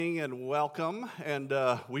And welcome, and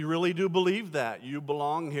we really do believe that you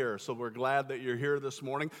belong here, so we're glad that you're here this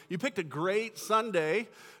morning. You picked a great Sunday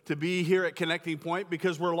to be here at Connecting Point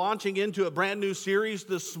because we're launching into a brand new series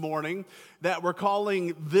this morning that we're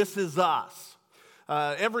calling This Is Us.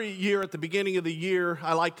 Every year at the beginning of the year,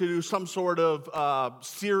 I like to do some sort of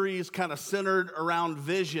series kind of centered around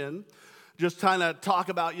vision. Just kind of talk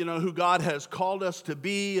about, who God has called us to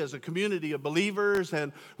be as a community of believers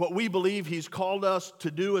and what we believe He's called us to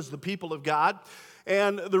do as the people of God.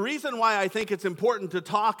 And the reason why I think it's important to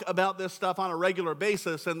talk about this stuff on a regular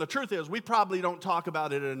basis, and the truth is we probably don't talk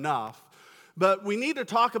about it enough, but we need to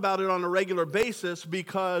talk about it on a regular basis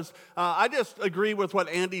because I just agree with what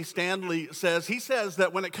Andy Stanley says. He says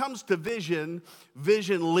that when it comes to vision,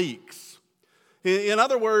 vision leaks. In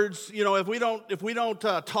other words, if we don't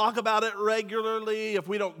talk about it regularly, if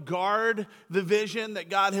we don't guard the vision that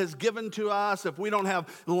God has given to us, if we don't have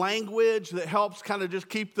language that helps kind of just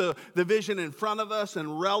keep the vision in front of us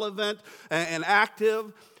and relevant and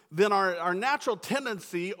active, then our natural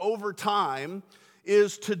tendency over time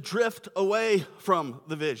is to drift away from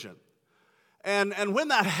the vision. And when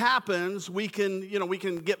that happens, we can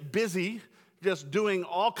get busy just doing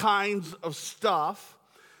all kinds of stuff.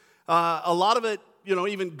 A lot of it,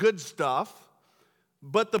 even good stuff.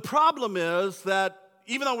 But the problem is that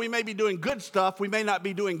even though we may be doing good stuff, we may not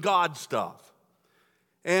be doing God stuff.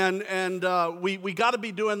 And we got to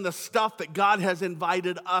be doing the stuff that God has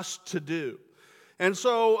invited us to do. And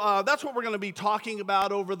so that's what we're going to be talking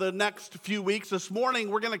about over the next few weeks. This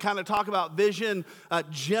morning, we're going to kind of talk about vision,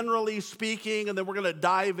 generally speaking, and then we're going to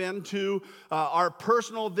dive into our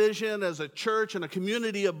personal vision as a church and a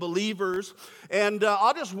community of believers. And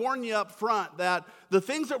I'll just warn you up front that the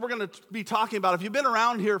things that we're going to be talking about, if you've been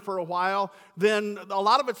around here for a while, then a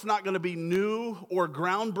lot of it's not going to be new or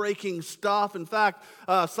groundbreaking stuff. In fact,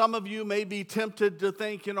 some of you may be tempted to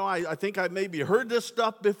think, I think I maybe heard this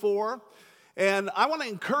stuff before. And I want to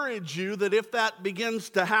encourage you that if that begins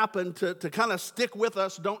to happen, to kind of stick with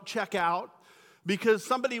us, don't check out. Because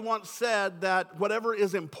somebody once said that whatever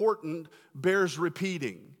is important bears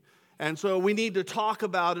repeating. And so we need to talk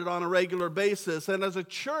about it on a regular basis. And as a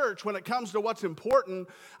church, when it comes to what's important,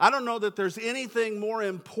 I don't know that there's anything more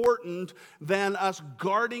important than us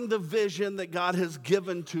guarding the vision that God has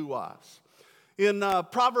given to us. In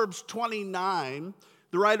Proverbs 29,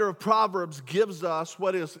 the writer of Proverbs gives us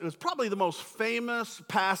what is probably the most famous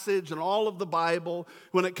passage in all of the Bible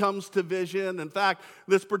when it comes to vision. In fact,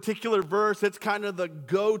 this particular verse, it's kind of the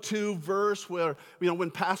go-to verse where,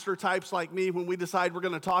 when pastor types like me, when we decide we're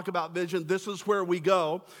going to talk about vision, this is where we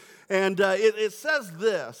go. And it says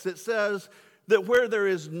this. It says that where there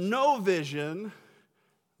is no vision,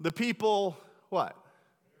 the people, what?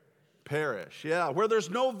 Perish. Yeah, where there's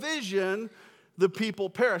no vision, the people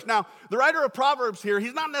perish. Now, the writer of Proverbs here,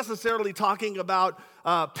 he's not necessarily talking about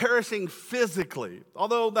perishing physically,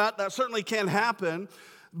 although that certainly can happen.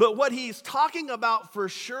 But what he's talking about for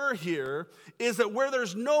sure here is that where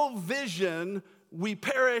there's no vision, we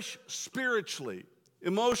perish spiritually,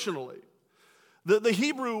 emotionally. The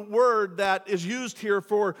Hebrew word that is used here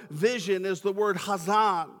for vision is the word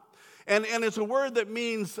hazan. And it's a word that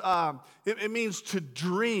means, it means to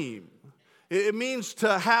dream. It means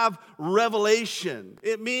to have revelation.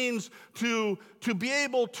 It means to be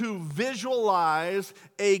able to visualize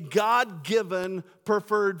a God-given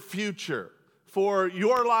preferred future for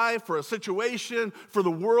your life, for a situation, for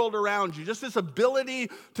the world around you. Just this ability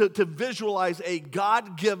to visualize a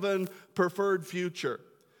God-given preferred future.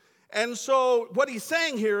 And so what he's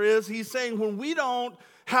saying here is, he's saying when we don't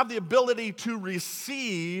have the ability to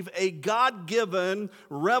receive a God-given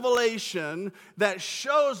revelation that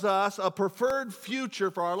shows us a preferred future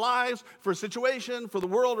for our lives, for a situation, for the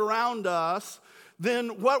world around us,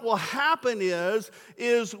 then what will happen is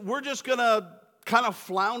we're just going to kind of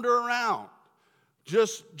flounder around.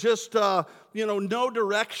 Just no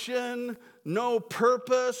direction, no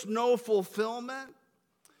purpose, no fulfillment.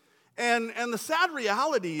 And the sad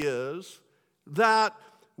reality is that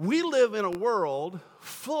we live in a world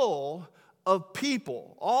full of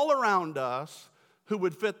people all around us who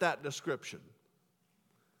would fit that description.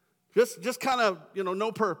 Just kind of,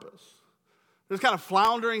 no purpose. Just kind of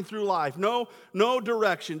floundering through life. No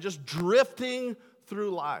direction. Just drifting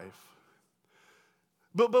through life.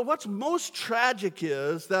 But what's most tragic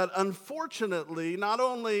is that, unfortunately, not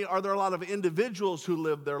only are there a lot of individuals who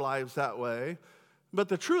live their lives that way, but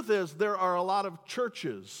the truth is there are a lot of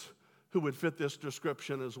churches who would fit this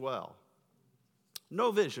description as well.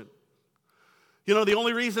 No vision. You know, the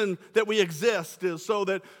only reason that we exist is so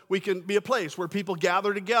that we can be a place where people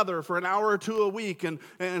gather together for an hour or two a week, and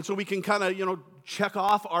so we can kind of, check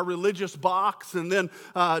off our religious box and then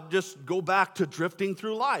just go back to drifting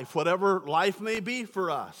through life, whatever life may be for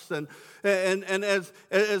us. And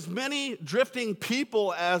as many drifting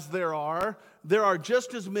people as there are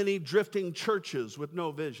just as many drifting churches with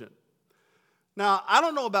no vision. Now, I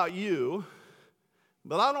don't know about you,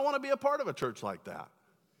 but I don't want to be a part of a church like that.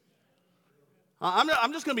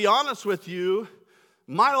 I'm just going to be honest with you.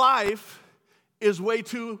 My life is way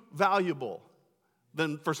too valuable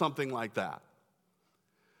for something like that.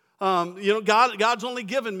 God's only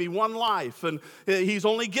given me one life, and He's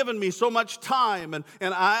only given me so much time, and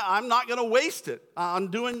I'm not going to waste it on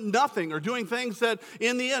doing nothing or doing things that,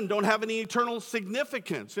 in the end, don't have any eternal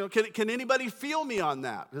significance. Can anybody feel me on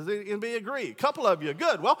that? Does anybody agree? A couple of you,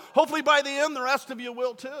 good. Well, hopefully by the end, the rest of you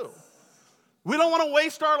will too. We don't want to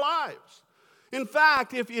waste our lives. In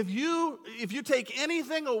fact, if you take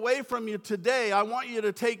anything away from you today, I want you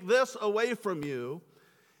to take this away from you,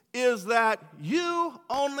 is that you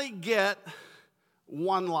only get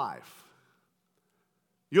one life.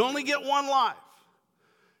 You only get one life.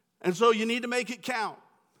 And so you need to make it count.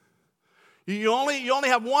 You only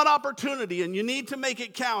have one opportunity, and you need to make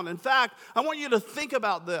it count. In fact, I want you to think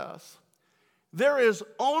about this. There is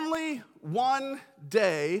only one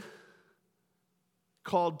day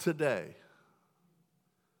called today.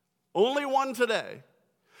 Only one today.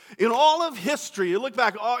 In all of history, you look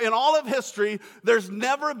back, in all of history, there's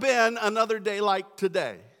never been another day like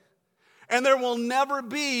today. And there will never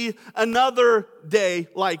be another day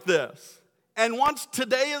like this. And once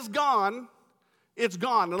today is gone, it's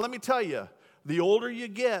gone. And let me tell you, the older you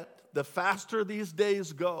get, the faster these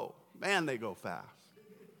days go. Man, they go fast.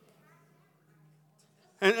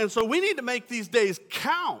 And so we need to make these days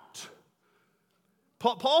count.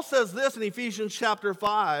 Paul says this in Ephesians chapter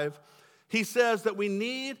 5. He says that we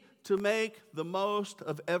need to make the most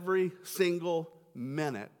of every single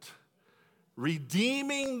minute,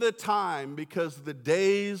 redeeming the time because the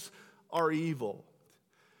days are evil.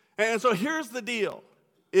 And so here's the deal.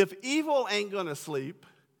 If evil ain't going to sleep,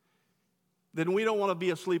 then we don't want to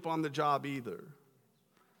be asleep on the job either.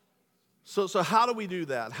 So how do we do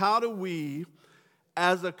that? How do we,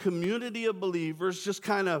 as a community of believers, just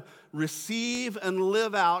kind of receive and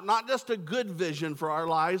live out not just a good vision for our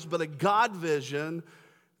lives, but a God vision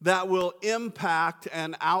that will impact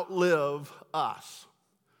and outlive us?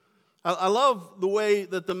 I love the way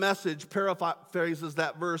that the Message paraphrases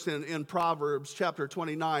that verse in Proverbs chapter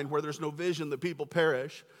 29, where there's no vision, the people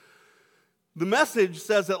perish. The Message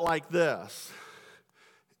says it like this: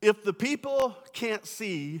 if the people can't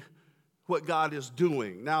see what God is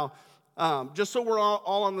doing. Now, just so we're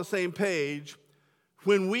all on the same page,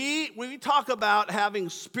 when we talk about having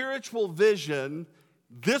spiritual vision,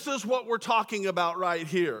 this is what we're talking about right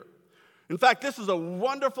here. In fact, this is a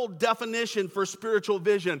wonderful definition for spiritual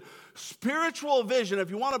vision. Spiritual vision, if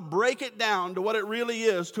you want to break it down to what it really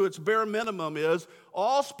is, to its bare minimum, is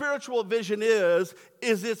all spiritual vision is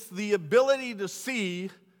it's the ability to see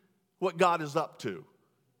what God is up to.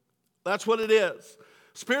 That's what it is.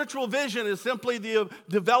 Spiritual vision is simply the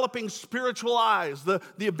developing spiritual eyes,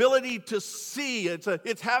 the ability to see.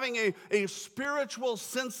 It's having a spiritual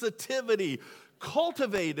sensitivity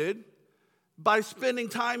cultivated by spending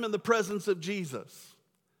time in the presence of Jesus,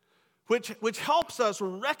 which helps us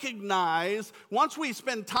recognize, once we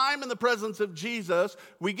spend time in the presence of Jesus,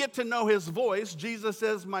 we get to know His voice. Jesus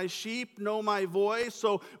says, "My sheep know my voice."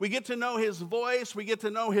 So we get to know His voice, we get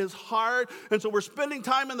to know His heart, and so we're spending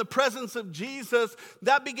time in the presence of Jesus.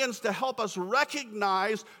 That begins to help us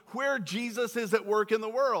recognize where Jesus is at work in the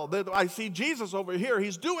world. That I see Jesus over here,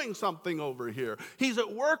 He's doing something over here. He's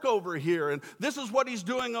at work over here, and this is what He's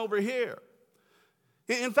doing over here.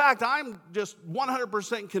 In fact, I'm just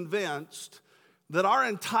 100% convinced that our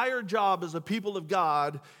entire job as a people of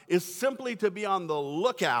God is simply to be on the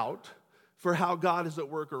lookout for how God is at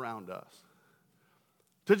work around us.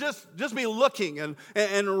 To just be looking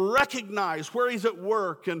and recognize where He's at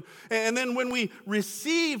work. And then when we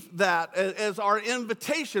receive that as our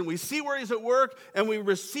invitation, we see where He's at work, and we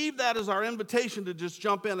receive that as our invitation to just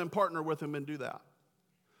jump in and partner with Him and do that.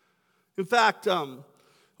 In fact,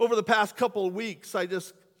 over the past couple of weeks,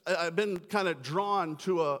 I've been kind of drawn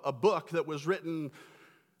to a book that was written,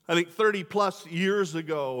 I think, 30 plus years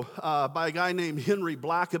ago by a guy named Henry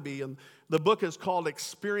Blackaby. And the book is called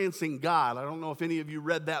Experiencing God. I don't know if any of you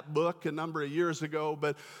read that book a number of years ago,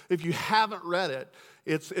 but if you haven't read it,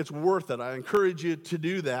 it's worth it. I encourage you to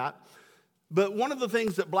do that. But one of the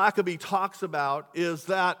things that Blackaby talks about is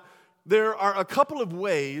that there are a couple of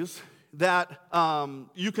ways that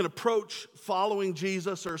you can approach following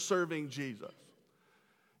Jesus or serving Jesus.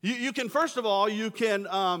 You can, first of all, you can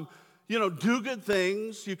do good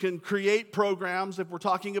things. You can create programs, if we're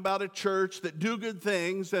talking about a church, that do good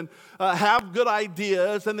things and have good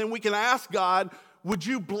ideas. And then we can ask God, would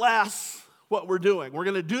you bless what we're doing? We're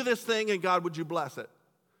going to do this thing, and God, would you bless it?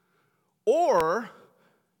 Or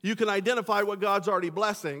you can identify what God's already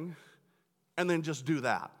blessing and then just do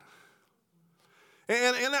that.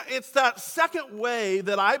 And it's that second way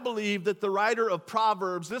that I believe that the writer of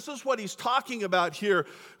Proverbs, this is what he's talking about here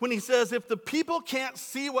when he says, if the people can't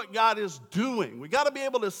see what God is doing, we got to be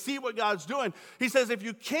able to see what God's doing. He says, if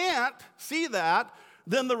you can't see that,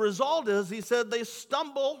 then the result is, he said, they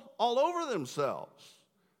stumble all over themselves.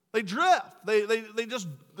 They drift. They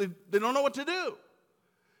don't know what to do.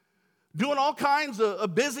 Doing all kinds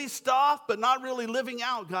of busy stuff, but not really living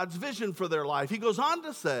out God's vision for their life. He goes on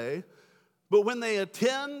to say, but when they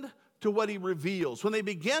attend to what he reveals, when they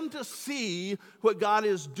begin to see what God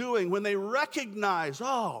is doing, when they recognize,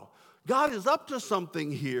 oh, God is up to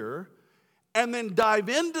something here, and then dive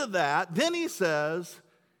into that, then he says,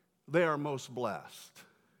 they are most blessed.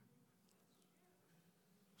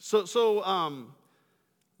 So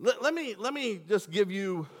let me just give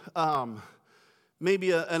you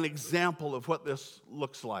maybe an example of what this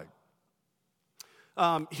looks like.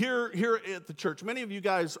 Here at the church, many of you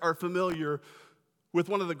guys are familiar with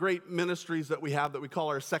one of the great ministries that we have that we call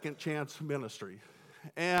our Second Chance Ministry.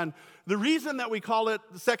 And the reason that we call it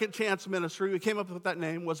the Second Chance Ministry, we came up with that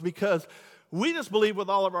name, was because we just believe with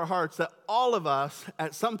all of our hearts that all of us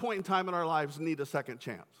at some point in time in our lives need a second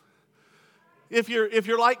chance. If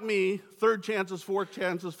you're like me, third chances, fourth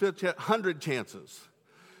chances, fifth chance, 100 chances.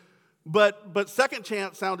 But second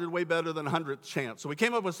chance sounded way better than 100th chance. So we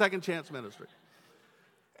came up with Second Chance Ministry.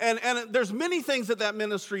 And there's many things that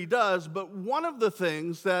ministry does, but one of the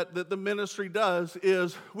things that the ministry does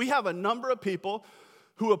is we have a number of people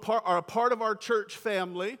who are a part of our church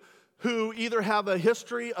family who either have a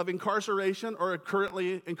history of incarceration or are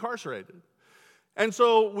currently incarcerated. And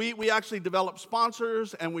so we actually develop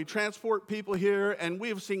sponsors and we transport people here, and we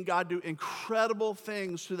have seen God do incredible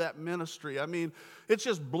things through that ministry. I mean, it's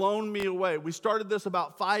just blown me away. We started this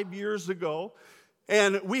about 5 years ago,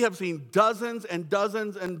 and we have seen dozens and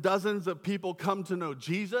dozens and dozens of people come to know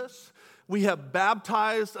Jesus. We have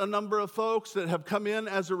baptized a number of folks that have come in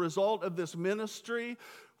as a result of this ministry.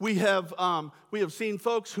 We have seen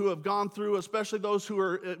folks who have gone through, especially those who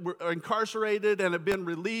are incarcerated and have been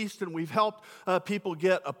released, and we've helped people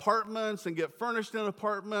get apartments and get furnished in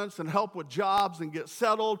apartments and help with jobs and get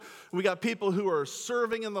settled. We got people who are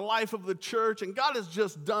serving in the life of the church, and God has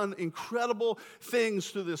just done incredible things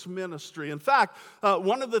through this ministry. In fact,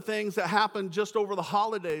 one of the things that happened just over the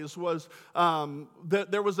holidays was that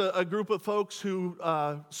there was a group of folks who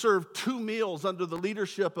served 2 meals under the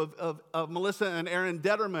leadership of Melissa and Aaron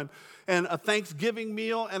Detterman, and a Thanksgiving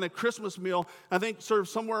meal and a Christmas meal. I think served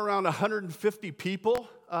somewhere around 150 people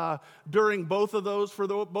during both of those,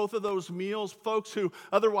 both of those meals, folks who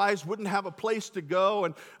otherwise wouldn't have a place to go.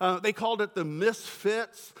 And they called it the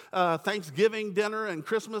Misfits Thanksgiving dinner and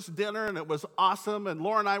Christmas dinner, and it was awesome. And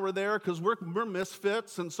Laura and I were there because we're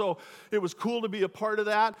misfits, and so it was cool to be a part of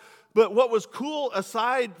that. But what was cool,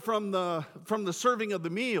 aside from the serving of the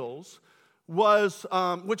meals, was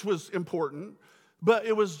which was important, but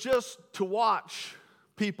it was just to watch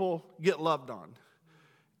people get loved on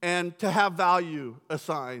and to have value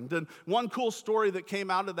assigned. And one cool story that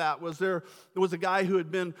came out of that was there was a guy who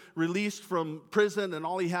had been released from prison, and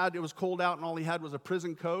all he had, it was cold out, and all he had was a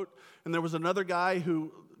prison coat. And there was another guy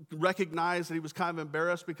who recognized that he was kind of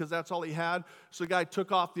embarrassed because that's all he had. So the guy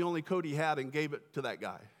took off the only coat he had and gave it to that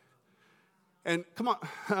guy. And come on.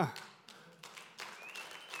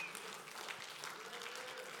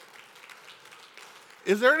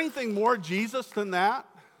 Is there anything more Jesus than that?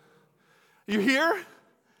 You here?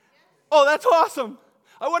 Oh, that's awesome.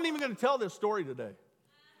 I wasn't even going to tell this story today.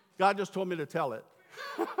 God just told me to tell it.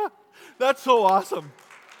 That's so awesome.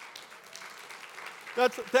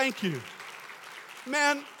 Thank you.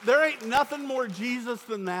 Man, there ain't nothing more Jesus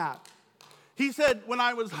than that. He said, when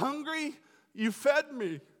I was hungry, you fed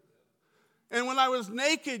me. And when I was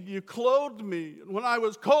naked, you clothed me. And when I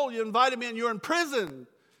was cold, you invited me, and you were in prison,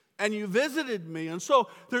 and you visited me. And so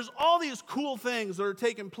there's all these cool things that are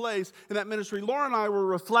taking place in that ministry. Laura and I were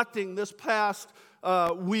reflecting this past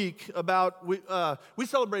week about, we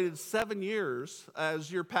celebrated 7 years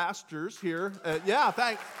as your pastors here. Yeah,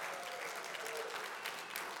 thanks.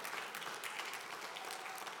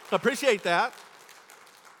 Appreciate that.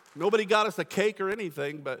 Nobody got us a cake or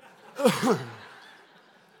anything, but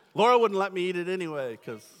Laura wouldn't let me eat it anyway,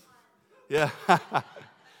 because, yeah.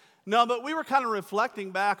 No, but we were kind of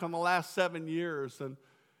reflecting back on the last 7 years and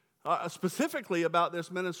specifically about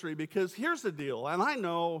this ministry, because here's the deal, and I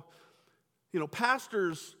know,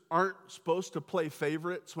 pastors aren't supposed to play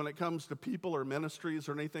favorites when it comes to people or ministries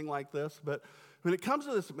or anything like this, but when it comes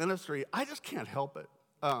to this ministry, I just can't help it.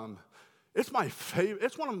 It's my favorite.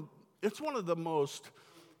 It's one of the most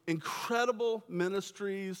incredible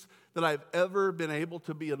ministries that I've ever been able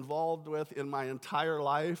to be involved with in my entire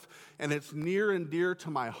life, and it's near and dear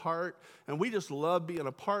to my heart, and we just love being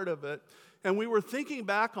a part of it. And we were thinking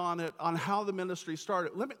back on it, on how the ministry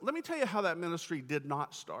started. Let me tell you how that ministry did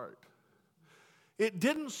not start. It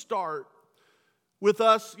didn't start with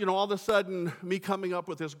us, all of a sudden, me coming up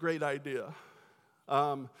with this great idea.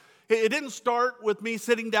 It didn't start with me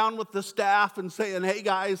sitting down with the staff and saying, hey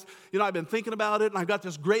guys, I've been thinking about it and I've got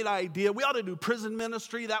this great idea. We ought to do prison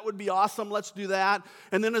ministry. That would be awesome. Let's do that.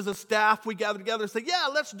 And then as a staff, we gathered together and said, yeah,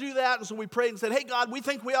 let's do that. And so we prayed and said, hey God, we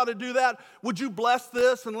think we ought to do that. Would you bless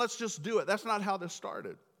this? And let's just do it. That's not how this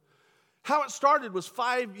started. How it started was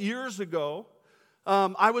 5 years ago.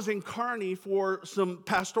 I was in Kearney for some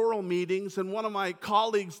pastoral meetings, and one of my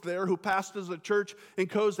colleagues there who pastors a church in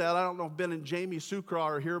Cozad, I don't know if Ben and Jamie Sukra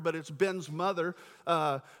are here, but it's Ben's mother,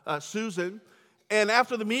 Susan. And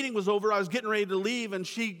after the meeting was over, I was getting ready to leave, and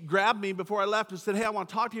she grabbed me before I left and said, hey, I want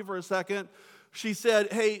to talk to you for a second. She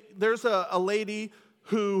said, hey, there's a lady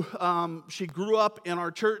who she grew up in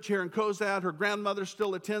our church here in Cozad. Her grandmother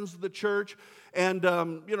still attends the church. And,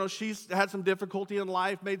 she's had some difficulty in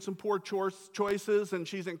life, made some poor choices, and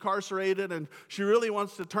she's incarcerated, and she really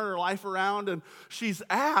wants to turn her life around. And she's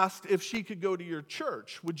asked if she could go to your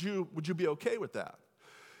church. Would you be okay with that?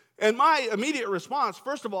 And my immediate response,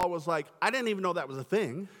 first of all, was like, I didn't even know that was a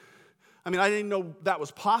thing. I didn't know that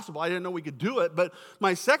was possible. I didn't know we could do it. But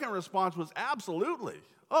my second response was absolutely.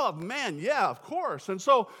 Oh, man, yeah, of course. And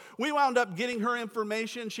so we wound up getting her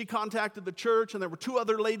information. She contacted the church, and there were 2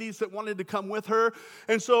 other ladies that wanted to come with her.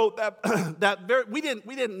 And so we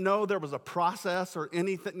didn't know there was a process or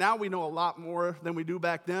anything. Now we know a lot more than we do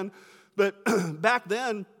back then. But back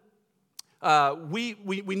then, we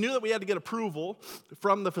knew that we had to get approval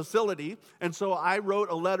from the facility. And so I wrote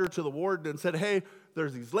a letter to the warden and said, hey,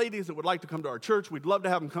 there's these ladies that would like to come to our church. We'd love to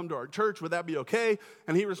have them come to our church. Would that be okay?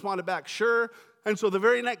 And he responded back, sure. And so the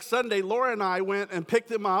very next Sunday, Laura and I went and picked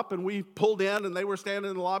them up, and we pulled in, and they were standing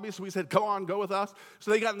in the lobby, so we said, come on, go with us. So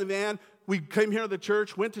they got in the van. We came here to the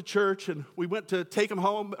church, went to church, and we went to take them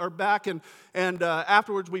home or back, and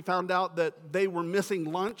afterwards we found out that they were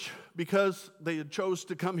missing lunch because they had chose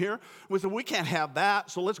to come here. We said, we can't have that,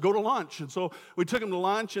 so let's go to lunch. And so we took them to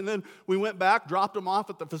lunch, and then we went back, dropped them off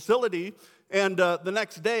at the facility, and the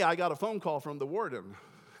next day I got a phone call from the warden,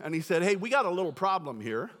 and he said, hey, we got a little problem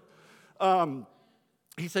here.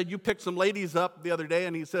 He said, you picked some ladies up the other day,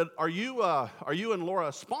 and he said, are you and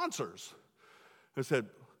Laura sponsors? I said,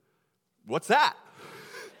 what's that?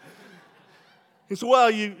 He said,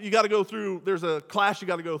 well, you got to go through, there's a class you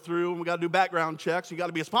got to go through, and we got to do background checks. You got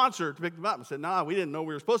to be a sponsor to pick them up. I said, nah, we didn't know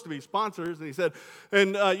we were supposed to be sponsors. And he said,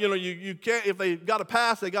 and you can't, if they got a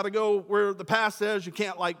pass, they got to go where the pass says. You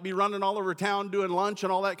can't be running all over town doing lunch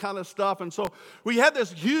and all that kind of stuff. And so we had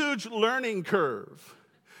this huge learning curve.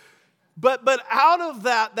 But out of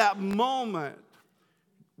that moment,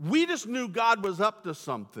 we just knew God was up to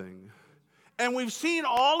something. And we've seen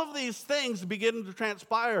all of these things begin to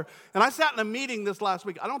transpire. And I sat in a meeting this last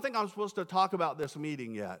week. I don't think I'm supposed to talk about this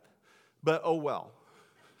meeting yet, but oh well.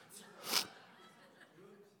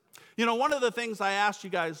 One of the things I asked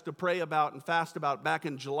you guys to pray about and fast about back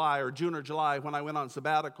in July or June or July when I went on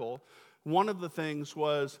sabbatical, one of the things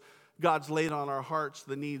was God's laid on our hearts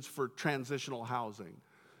the needs for transitional housing.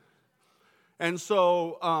 And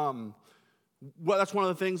so that's one of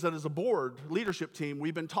the things that as a board leadership team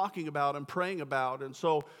we've been talking about and praying about. And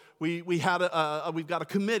so we've got a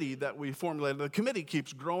committee that we formulated. The committee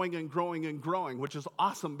keeps growing and growing and growing, which is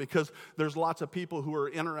awesome because there's lots of people who are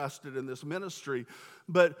interested in this ministry.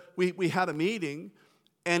 But we had a meeting,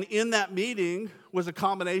 and in that meeting was a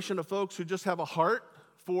combination of folks who just have a heart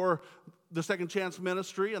for the Second Chance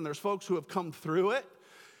ministry, and there's folks who have come through it.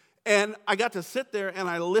 And I got to sit there and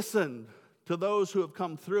I listened to those who have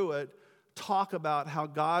come through it talk about how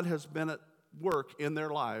God has been at work in their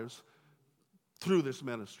lives through this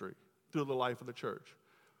ministry, through the life of the church.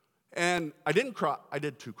 And I didn't cry. I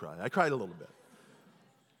did too cry. I cried a little bit.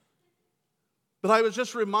 But I was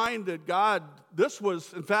just reminded, God, this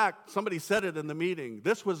was, in fact, somebody said it in the meeting,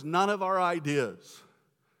 this was none of our ideas.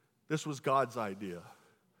 This was God's idea.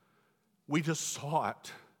 We just saw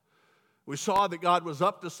it. We saw that God was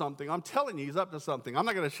up to something. I'm telling you, he's up to something. I'm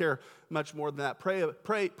not going to share much more than that. Pray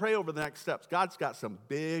over the next steps. God's got some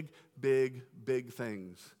big, big, big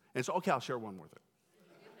things And so, okay, I'll share one more thing.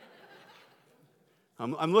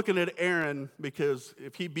 I'm looking at Aaron because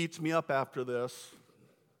if he beats me up after this,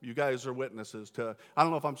 you guys are witnesses to, I don't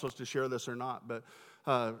know if I'm supposed to share this or not, but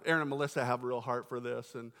Aaron and Melissa have a real heart for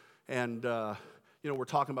this. And we're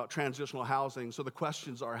talking about transitional housing. So the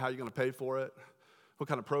questions are, how are you going to pay for it? What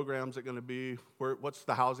kind of program is it going to be? What's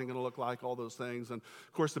the housing going to look like? All those things. And,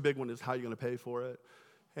 of course, the big one is how are you going to pay for it?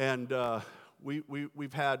 And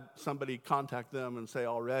we've had somebody contact them and say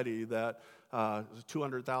already that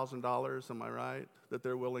 $200,000, am I right, that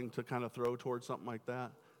they're willing to kind of throw towards something like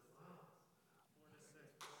that?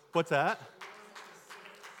 What's that?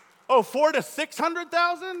 Oh, 400,000 to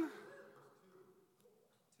 600,000?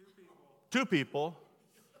 Two people.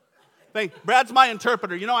 Brad's my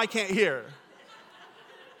interpreter. You know I can't hear.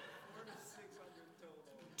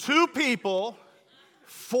 2 people,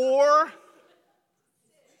 4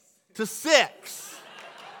 to 6.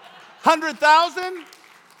 100,000?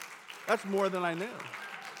 That's more than I knew.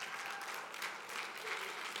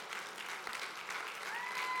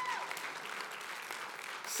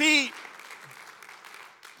 See,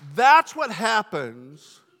 that's what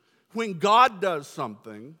happens when God does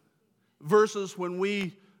something versus when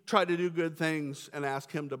we try to do good things and ask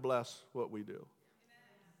Him to bless what we do.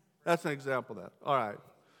 That's an example of that. All right.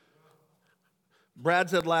 Brad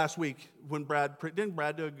said last week, when didn't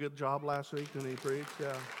Brad do a good job last week when he preached?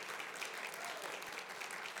 Yeah.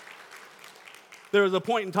 There was a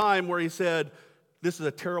point in time where he said, this is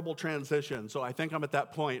a terrible transition. So I think I'm at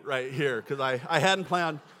that point right here because I hadn't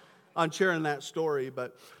planned on sharing that story.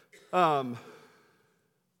 But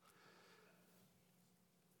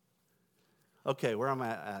okay, where am I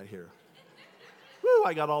at here? Woo,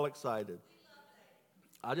 I got all excited.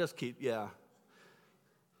 I just keep, yeah.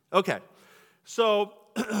 Okay, so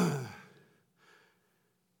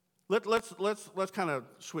let's kind of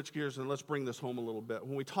switch gears and let's bring this home a little bit.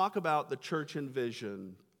 When we talk about the church and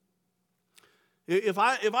vision, if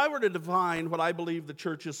I were to define what I believe the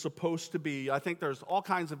church is supposed to be, I think there's all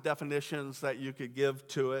kinds of definitions that you could give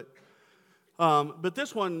to it. But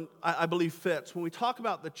this one, I believe, fits. When we talk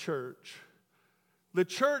about the church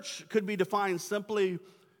could be defined simply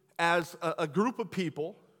as a group of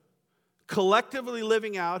people collectively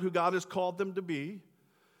living out who God has called them to be,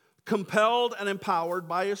 compelled and empowered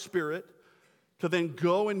by His Spirit to then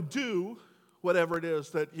go and do whatever it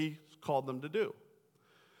is that He's called them to do.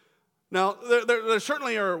 Now, there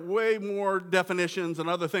certainly are way more definitions and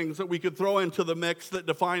other things that we could throw into the mix that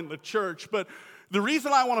define the church, but the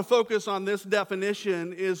reason I want to focus on this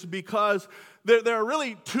definition is because there are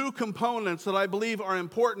really 2 components that I believe are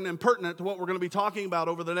important and pertinent to what we're going to be talking about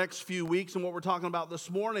over the next few weeks and what we're talking about this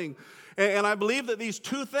morning. And I believe that these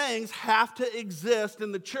 2 things have to exist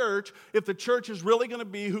in the church if the church is really going to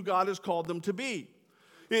be who God has called them to be.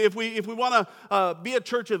 If we want to be a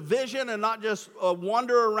church of vision and not just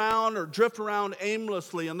wander around or drift around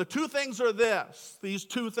aimlessly. And the 2 things are these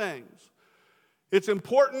 2 things. It's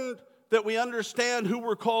important that we understand who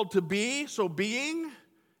we're called to be, so being,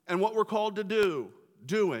 and what we're called to do,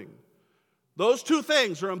 doing. Those 2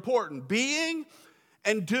 things are important, being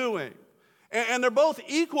and doing. And they're both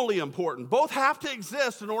equally important. Both have to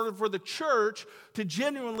exist in order for the church to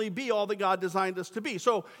genuinely be all that God designed us to be.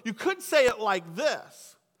 So you could say it like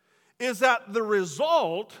this, is that the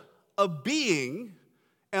result of being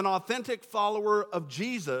an authentic follower of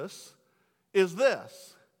Jesus is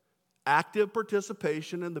this: active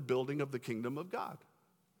participation in the building of the kingdom of God.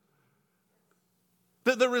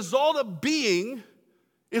 The result of being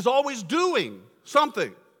is always doing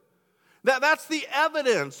something. That's the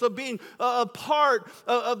evidence of being a part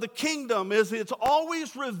of the kingdom, is it's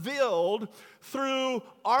always revealed through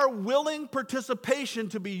our willing participation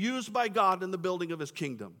to be used by God in the building of His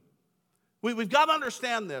kingdom. We've got to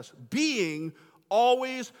understand this. Being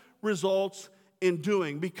always results in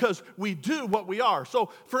doing, because we do what we are. So,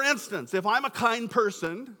 for instance, if I'm a kind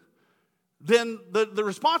person, then the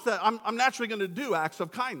response to that, I'm naturally going to do acts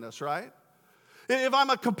of kindness, right? If I'm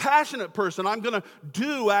a compassionate person, I'm going to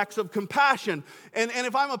do acts of compassion. And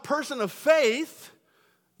if I'm a person of faith,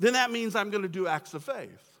 then that means I'm going to do acts of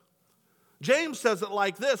faith. James says it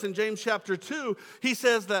like this in James chapter 2. He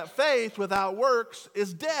says that faith without works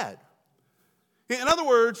is dead. In other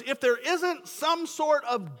words, if there isn't some sort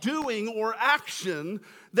of doing or action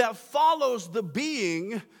that follows the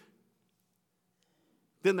being,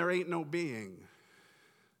 then there ain't no being.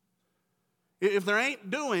 If there ain't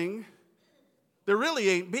doing, there really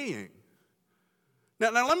ain't being.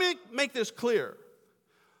 Now let me make this clear.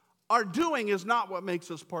 Our doing is not what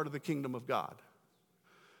makes us part of the kingdom of God.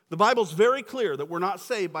 The Bible's very clear that we're not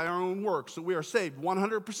saved by our own works, that we are saved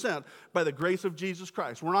 100% by the grace of Jesus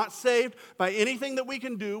Christ. We're not saved by anything that we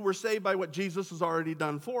can do. We're saved by what Jesus has already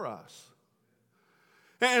done for us.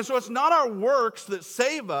 And so it's not our works that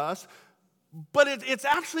save us, but it's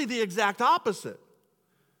actually the exact opposite.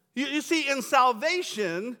 You see, in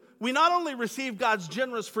salvation, we not only receive God's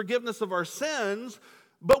generous forgiveness of our sins,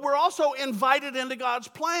 but we're also invited into God's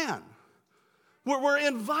plan. We're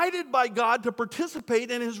invited by God to participate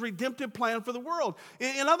in his redemptive plan for the world.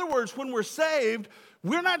 In other words, when we're saved,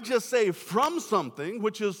 we're not just saved from something,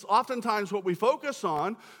 which is oftentimes what we focus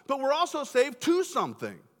on, but we're also saved to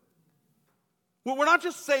something. We're not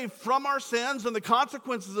just saved from our sins and the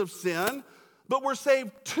consequences of sin, but we're saved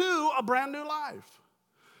to a brand new life.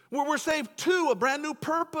 We're saved to a brand new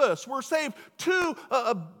purpose. We're saved to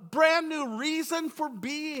a brand new reason for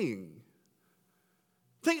being.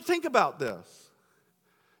 Think about this.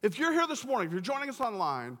 If you're here this morning, if you're joining us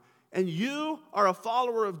online, and you are a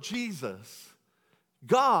follower of Jesus,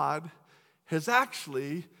 God has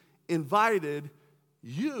actually invited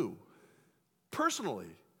you, personally,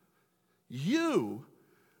 you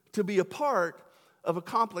to be a part of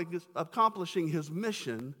accomplishing his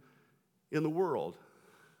mission in the world.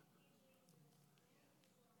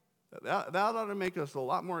 That ought to make us a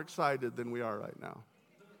lot more excited than we are right now.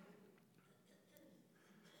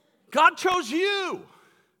 God chose you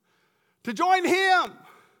to join him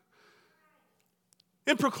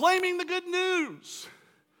in proclaiming the good news,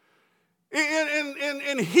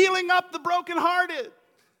 in healing up the brokenhearted,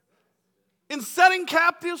 in setting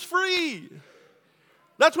captives free.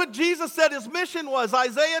 That's what Jesus said his mission was.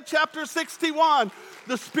 Isaiah chapter 61.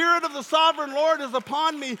 The Spirit of the Sovereign Lord is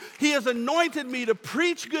upon me. He has anointed me to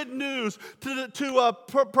preach good news, to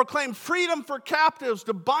proclaim freedom for captives,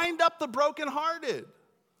 to bind up the brokenhearted.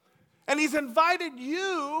 And he's invited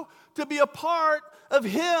you to be a part of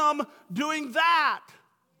him doing that.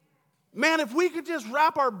 Man, if we could just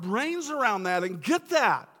wrap our brains around that and get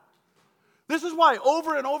that. This is why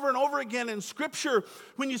over and over and over again in Scripture,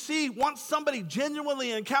 when you see once somebody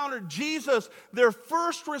genuinely encountered Jesus, their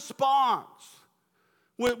first response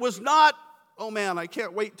was not, oh man, I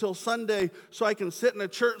can't wait till Sunday so I can sit in a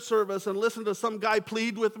church service and listen to some guy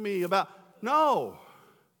plead with me about, no.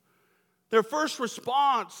 Their first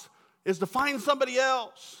response is to find somebody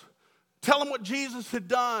else, tell them what Jesus had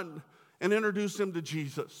done, and introduce them to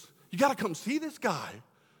Jesus. You got to come see this guy.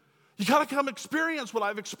 You got to come experience what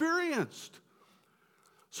I've experienced.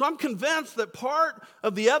 So I'm convinced that part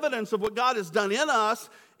of the evidence of what God has done in us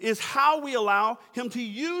is how we allow him to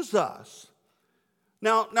use us.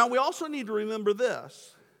 Now we also need to remember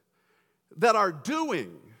this, that our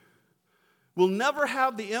doing will never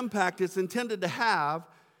have the impact it's intended to have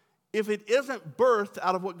if it isn't birthed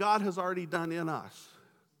out of what God has already done in us.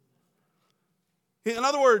 In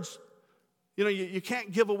other words, you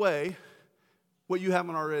can't give away what you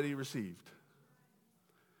haven't already received.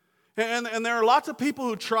 And there are lots of people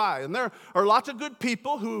who try, and there are lots of good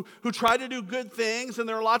people who try to do good things, and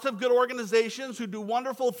there are lots of good organizations who do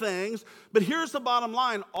wonderful things, but here's the bottom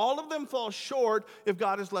line. All of them fall short if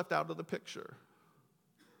God is left out of the picture.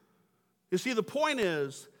 You see, the point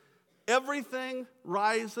is, everything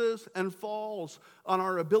rises and falls on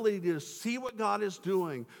our ability to see what God is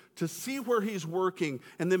doing, to see where he's working,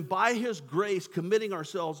 and then by his grace, committing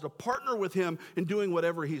ourselves to partner with him in doing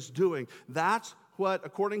whatever he's doing. That's what,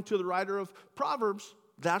 according to the writer of Proverbs,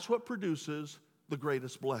 that's what produces the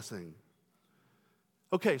greatest blessing.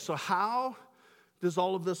 Okay, so how does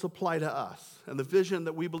all of this apply to us and the vision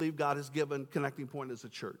that we believe God has given Connecting Point as a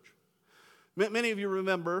church? Many of you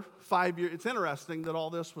remember 5 years. It's interesting that all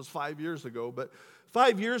this was 5 years ago, but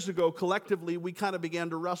 5 years ago, collectively, we kind of began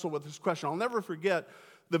to wrestle with this question. I'll never forget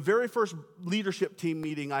the very first leadership team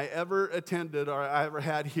meeting I ever attended or I ever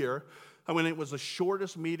had here. I mean, it was the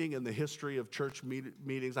shortest meeting in the history of church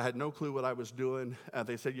meetings. I had no clue what I was doing.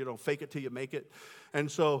 They said, fake it till you make it.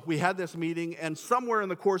 And so we had this meeting, and somewhere in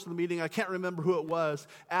the course of the meeting, I can't remember who it was,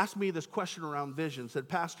 asked me this question around vision, said,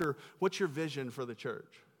 Pastor, what's your vision for the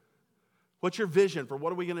church? What's your vision for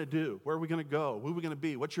what are we going to do? Where are we going to go? Who are we going to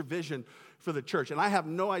be? What's your vision for the church? And I have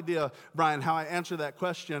no idea, Brian, how I answer that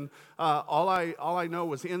question. All I know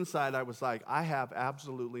was inside I was like, I have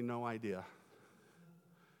absolutely no idea.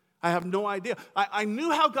 I have no idea. I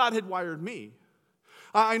knew how God had wired me.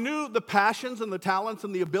 I knew the passions and the talents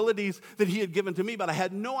and the abilities that he had given to me, but I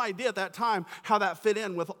had no idea at that time how that fit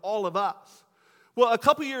in with all of us. Well, a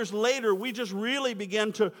couple years later, we just really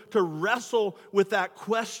began to wrestle with that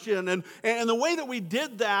question. And the way that we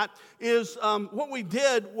did that is what we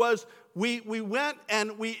did was we went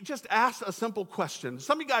and we just asked a simple question.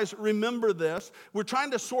 Some of you guys remember this. We're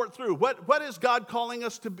trying to sort through what is God calling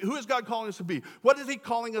us to be? Who is God calling us to be? What is he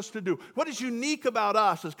calling us to do? What is unique about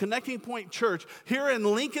us as Connecting Point Church here in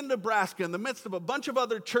Lincoln, Nebraska, in the midst of a bunch of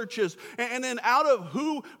other churches, and then out of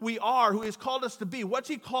who we are, who he's called us to be, what's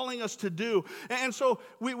he calling us to do? And so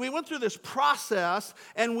we went through this process,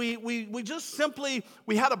 and we just simply,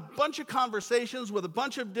 we had a bunch of conversations with a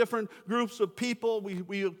bunch of different groups of people.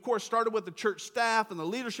 We of course started with the church staff and the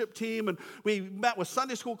leadership team, and we met with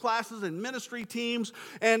Sunday school classes and ministry teams,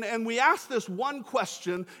 and we asked this one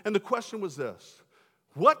question, and the question was this: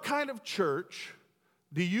 what kind of church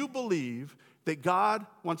do you believe that God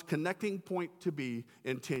wants Connecting Point to be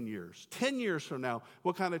in 10 years? 10 years from now,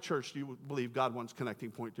 what kind of church do you believe God wants Connecting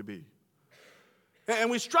Point to be? And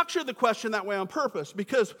we structured the question that way on purpose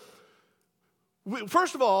because,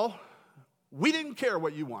 first of all, we didn't care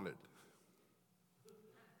what you wanted.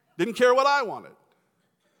 Didn't care what I wanted.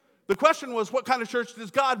 The question was, what kind of church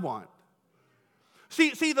does God want?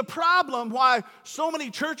 See, the problem why so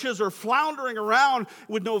many churches are floundering around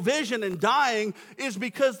with no vision and dying is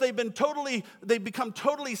because they've become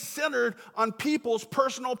totally centered on people's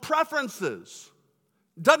personal preferences.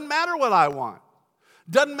 Doesn't matter what I want.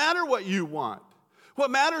 Doesn't matter what you want.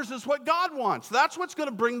 What matters is what God wants. That's what's going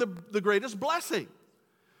to bring the greatest blessing.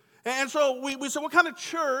 And so we said, what kind of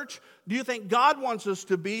church do you think God wants us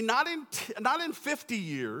to be? Not in 50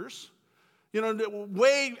 years,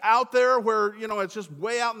 way out there where, it's just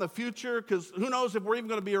way out in the future, because who knows if we're even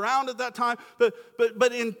going to be around at that time.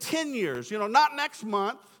 But in 10 years, not next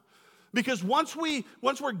month. Because once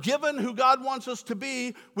we're given who God wants us to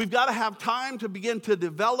be, we've got to have time to begin to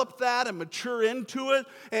develop that and mature into it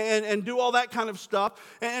and do all that kind of stuff.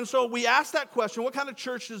 And so we asked that question, what kind of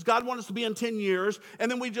church does God want us to be in 10 years?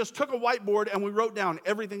 And then we just took a whiteboard and we wrote down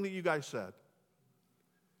everything that you guys said.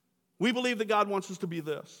 We believe that God wants us to be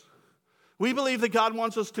this. We believe that God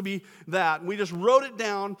wants us to be that. And we just wrote it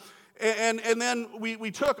down. And then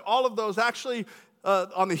we took all of those. Actually,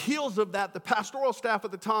 on the heels of that, the pastoral staff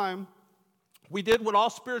at the time, we did what all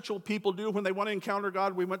spiritual people do when they want to encounter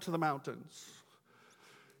God. We went to the mountains.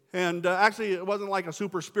 And actually, it wasn't like a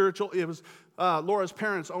super spiritual. It was Laura's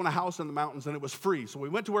parents own a house in the mountains, and it was free. So we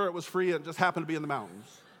went to where it was free, and it just happened to be in the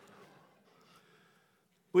mountains.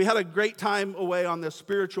 We had a great time away on this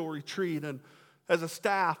spiritual retreat. And as a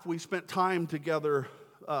staff, we spent time together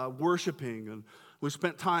worshiping, and we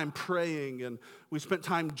spent time praying, and we spent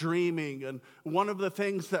time dreaming. And one of the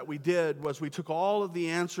things that we did was we took all of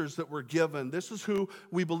the answers that were given. This is who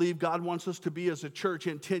we believe God wants us to be as a church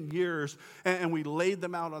in 10 years. And we laid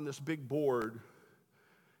them out on this big board.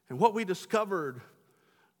 And what we discovered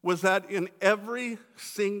was that in every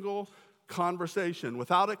single conversation,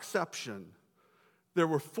 without exception, there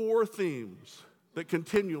were 4 themes that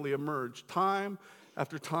continually emerged time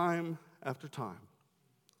after time after time.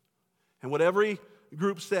 And what every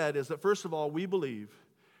group said is that, first of all, we believe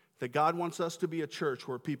that God wants us to be a church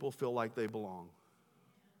where people feel like they belong.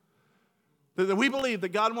 That we believe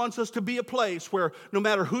that God wants us to be a place where no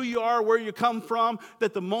matter who you are, where you come from,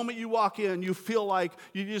 that the moment you walk in, you feel like,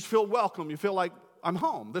 you just feel welcome. You feel like, I'm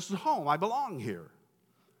home. This is home. I belong here.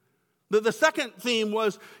 The second theme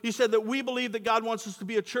was, you said that we believe that God wants us to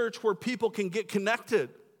be a church where people can get connected.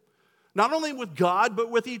 Not only with God, but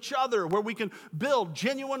with each other, where we can build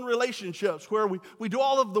genuine relationships, where we do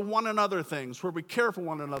all of the one another things, where we care for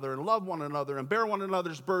one another and love one another and bear one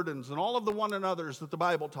another's burdens and all of the one another's that the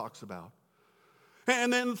Bible talks about.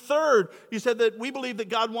 And then third, you said that we believe that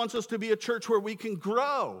God wants us to be a church where we can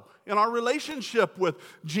grow in our relationship with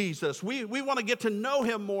Jesus. We want to get to know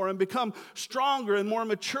him more and become stronger and more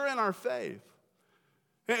mature in our faith.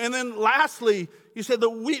 And then lastly, you said that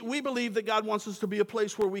we believe that God wants us to be a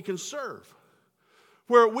place where we can serve,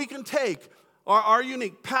 where we can take our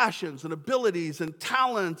unique passions and abilities and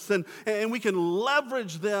talents and we can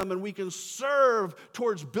leverage them and we can serve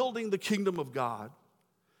towards building the kingdom of God.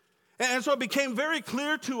 And so it became very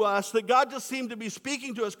clear to us that God just seemed to be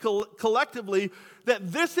speaking to us collectively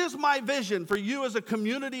that this is my vision for you as a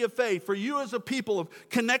community of faith, for you as a people of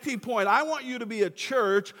Connecting Point. I want you to be a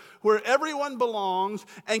church where everyone belongs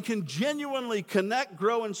and can genuinely connect,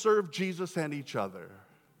 grow, and serve Jesus and each other.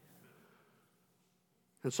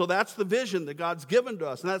 And so that's the vision that God's given to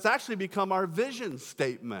us. And that's actually become our vision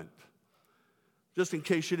statement, just in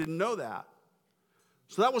case you didn't know that.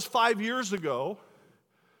 So that was 5 years ago.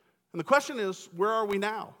 And the question is, where are we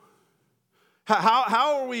now?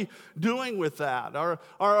 How are we doing with that?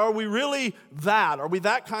 Are we really that? Are we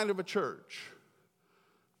that kind of a church?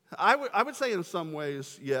 I would say in some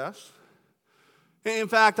ways, yes. In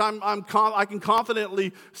fact, I can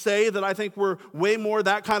confidently say that I think we're way more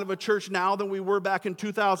that kind of a church now than we were back in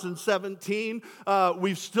 2017.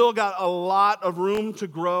 We've still got a lot of room to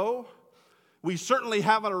grow. We certainly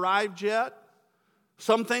haven't arrived yet.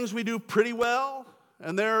 Some things we do pretty well,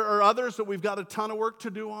 and there are others that we've got a ton of work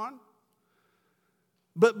to do on.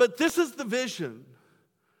 But this is the vision.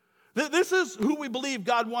 This is who we believe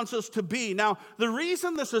God wants us to be. Now, the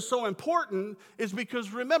reason this is so important is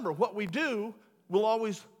because, remember, what we do will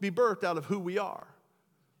always be birthed out of who we are.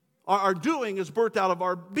 Our doing is birthed out of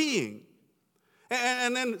our being.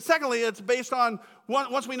 And then secondly, it's based on,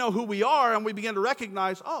 once we know who we are and we begin to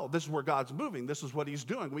recognize, oh, this is where God's moving, this is what he's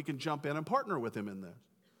doing, we can jump in and partner with him in this.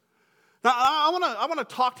 Now, I want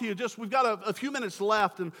to talk to you we've got a few minutes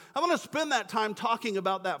left, and I want to spend that time talking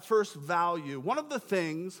about that first value. One of the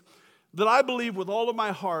things that I believe with all of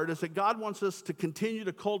my heart is that God wants us to continue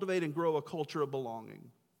to cultivate and grow a culture of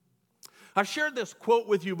belonging. I've shared this quote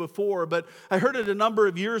with you before, but I heard it a number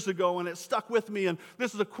of years ago, and it stuck with me. And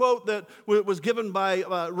this is a quote that was given by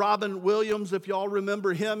Robin Williams, if you all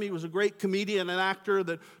remember him. He was a great comedian and actor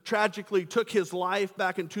that tragically took his life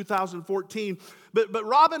back in 2014. But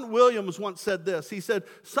Robin Williams once said this. He said,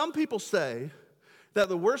 "Some people say that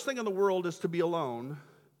the worst thing in the world is to be alone,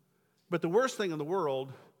 but the worst thing in the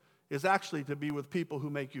world is actually to be with people who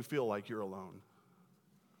make you feel like you're alone."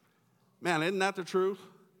 Man, isn't that the truth?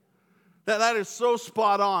 That is so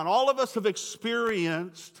spot on. All of us have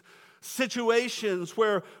experienced situations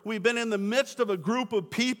where we've been in the midst of a group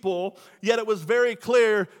of people, yet it was very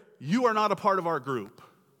clear, you are not a part of our group.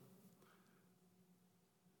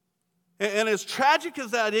 And as tragic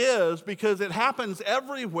as that is, because it happens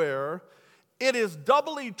everywhere, it is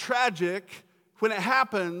doubly tragic when it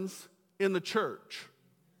happens in the church,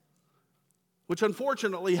 which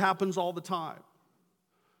unfortunately happens all the time.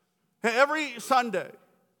 Every Sunday,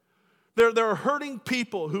 there are hurting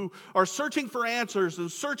people who are searching for answers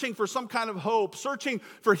and searching for some kind of hope, searching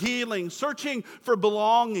for healing, searching for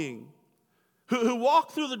belonging, who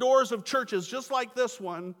walk through the doors of churches just like this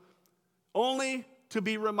one, only to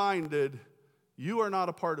be reminded, you are not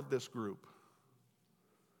a part of this group.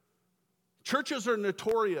 Churches are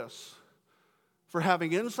notorious for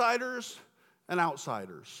having insiders and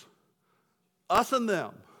outsiders. Us and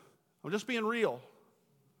them. I'm just being real.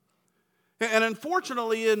 And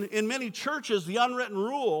unfortunately, in many churches, the unwritten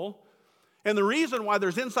rule, and the reason why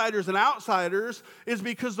there's insiders and outsiders, is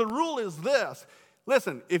because the rule is this.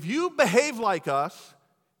 Listen, if you behave like us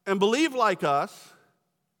and believe like us,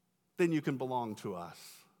 then you can belong to us.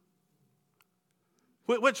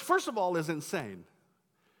 Which, first of all, is insane.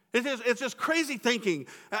 It's just crazy thinking.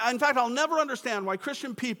 In fact, I'll never understand why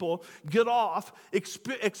Christian people get off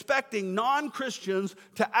expecting non-Christians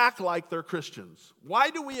to act like they're Christians. Why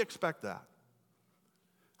do we expect that?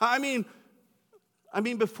 I mean,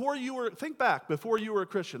 think back, before you were a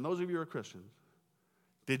Christian, those of you who are Christians,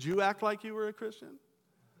 did you act like you were a Christian?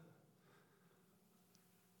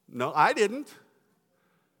 No, I didn't.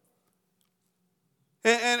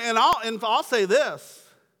 And I'll say this,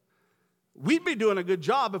 we'd be doing a good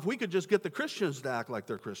job if we could just get the Christians to act like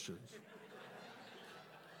they're Christians.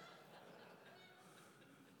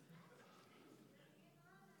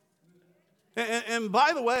 And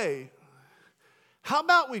by the way, how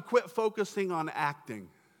about we quit focusing on acting?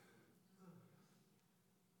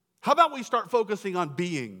 How about we start focusing on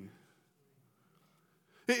being?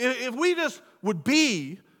 If we just would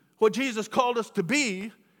be what Jesus called us to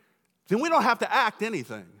be, then we don't have to act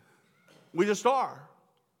anything. We just are.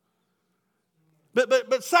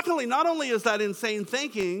 But secondly, not only is that insane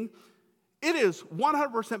thinking, it is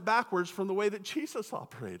 100% backwards from the way that Jesus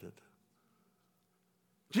operated.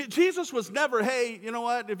 Jesus was never, hey, you know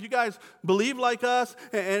what, if you guys believe like us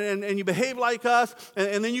and you behave like us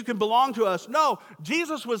and then you can belong to us. No,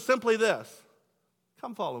 Jesus was simply this.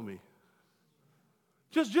 Come follow me.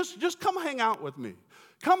 Just come hang out with me.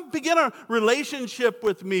 Come begin a relationship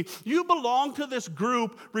with me. You belong to this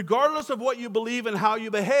group regardless of what you believe and how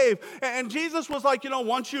you behave. And Jesus was like,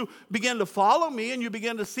 once you begin to follow me and you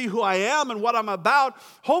begin to see who I am and what I'm about,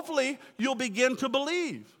 hopefully you'll begin to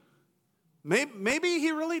believe. Maybe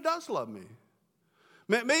he really does love me.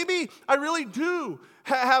 Maybe I really do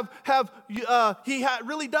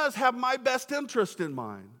really does have my best interest in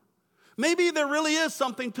mind. Maybe there really is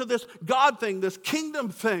something to this God thing, this kingdom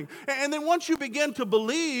thing. And then once you begin to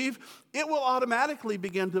believe, it will automatically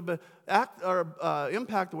begin to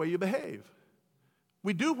impact the way you behave.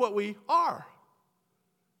 We do what we are.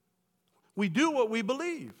 We do what we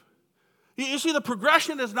believe. You see, the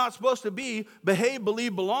progression is not supposed to be behave,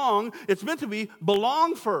 believe, belong. It's meant to be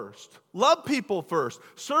belong first, love people first,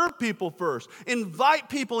 serve people first, invite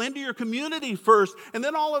people into your community first, and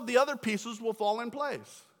then all of the other pieces will fall in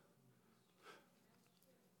place.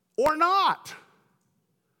 Or not.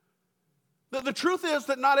 The truth is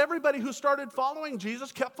that not everybody who started following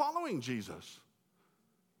Jesus kept following Jesus.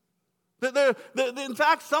 In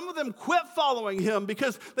fact, some of them quit following him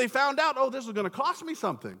because they found out, oh, this is going to cost me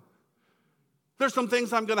something. There's some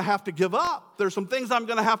things I'm going to have to give up. There's some things I'm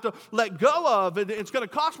going to have to let go of. It's going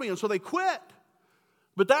to cost me, and so they quit.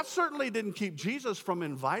 But that certainly didn't keep Jesus from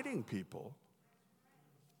inviting people.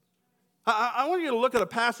 I want you to look at a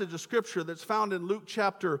passage of Scripture that's found in Luke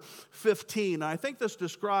chapter 15. I think this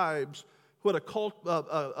describes what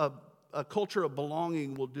a culture of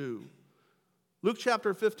belonging will do. Luke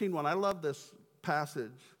chapter 15:1. I love this passage.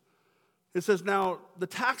 It says, now the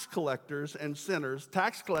tax collectors and sinners,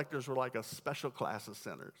 tax collectors were like a special class of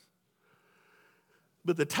sinners.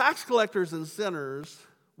 But the tax collectors and sinners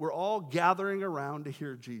were all gathering around to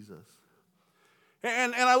hear Jesus.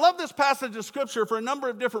 And I love this passage of Scripture for a number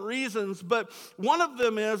of different reasons, but one of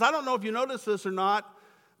them is, I don't know if you noticed this or not,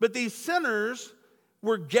 but these sinners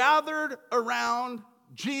were gathered around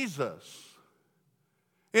Jesus.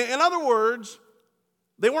 In other words,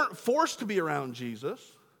 they weren't forced to be around Jesus.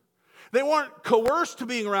 They weren't coerced to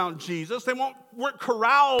being around Jesus. They weren't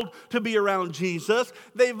corralled to be around Jesus.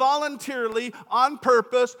 They voluntarily, on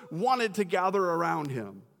purpose, wanted to gather around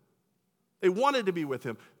him. They wanted to be with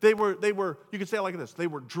him. They were, you could say it like this, they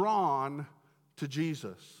were drawn to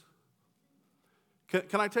Jesus.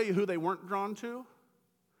 Can I tell you who they weren't drawn to?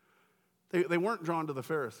 They weren't drawn to the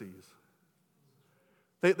Pharisees.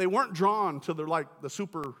 They weren't drawn to the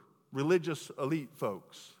super religious elite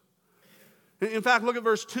folks. In fact, look at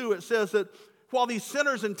verse 2. It says that while these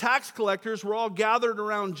sinners and tax collectors were all gathered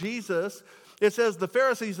around Jesus, it says the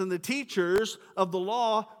Pharisees and the teachers of the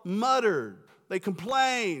law muttered. They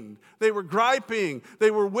complained. They were griping.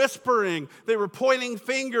 They were whispering. They were pointing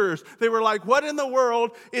fingers. They were like, what in the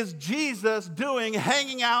world is Jesus doing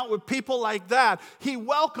hanging out with people like that? He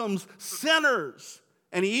welcomes sinners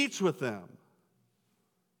and he eats with them.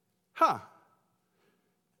 I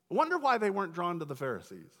wonder why they weren't drawn to the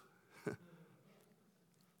Pharisees.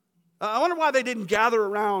 I wonder why they didn't gather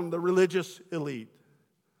around the religious elite.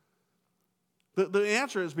 The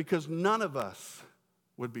answer is because none of us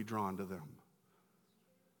would be drawn to them.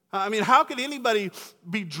 I mean, how could anybody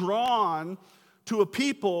be drawn to a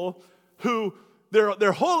people who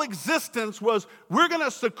their whole existence was, we're going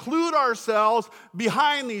to seclude ourselves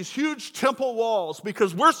behind these huge temple walls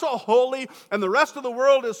because we're so holy and the rest of the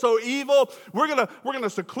world is so evil. We're going to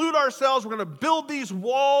seclude ourselves. We're going to build these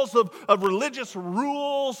walls of religious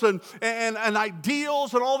rules and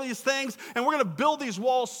ideals and all these things. And we're going to build these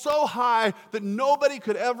walls so high that nobody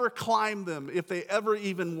could ever climb them if they ever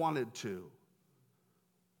even wanted to.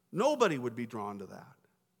 Nobody would be drawn to that.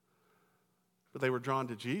 But they were drawn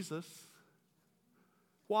to Jesus.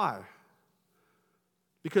 Why?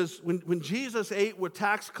 Because when Jesus ate with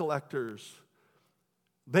tax collectors,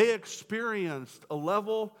 they experienced a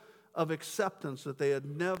level of acceptance that they had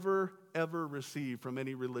never, ever received from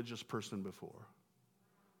any religious person before.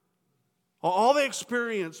 All they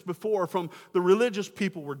experienced before from the religious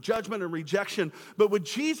people were judgment and rejection. But with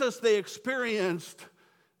Jesus, they experienced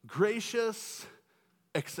gracious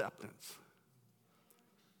acceptance.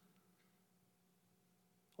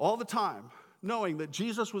 All the time, knowing that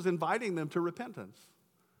Jesus was inviting them to repentance.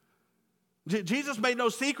 Jesus made no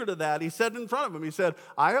secret of that. He said in front of them, he said,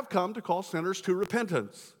 I have come to call sinners to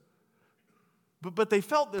repentance. But they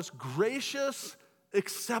felt this gracious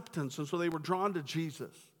acceptance, and so they were drawn to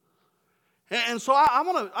Jesus. And so I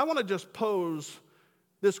want to just pose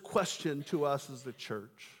this question to us as the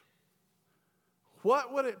church.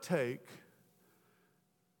 What would it take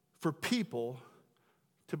for people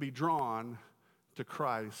to be drawn to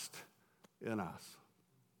Christ in us?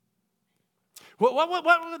 What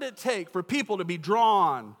would it take for people to be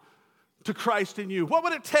drawn to Christ in you? What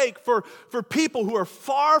would it take for people who are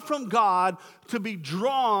far from God to be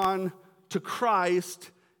drawn to Christ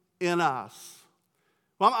in us?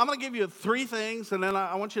 Well, I'm going to give you 3 things, and then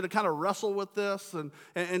I want you to kind of wrestle with this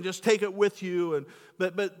and just take it with you.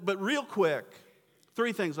 But real quick,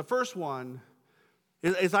 3 things. The first one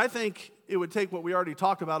is I think it would take what we already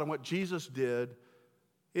talked about and what Jesus did.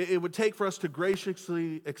 It would take for us to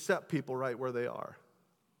graciously accept people right where they are.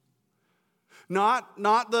 Not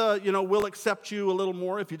we'll accept you a little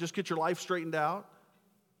more if you just get your life straightened out.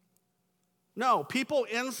 No, people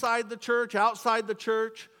inside the church, outside the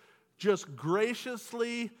church, just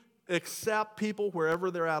graciously accept people wherever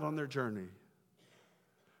they're at on their journey.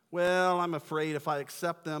 Well, I'm afraid if I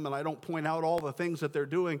accept them and I don't point out all the things that they're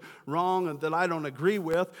doing wrong and that I don't agree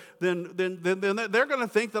with, then they're going to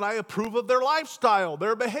think that I approve of their lifestyle,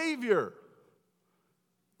 their behavior.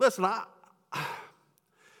 Listen, I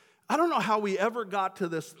don't know how we ever got to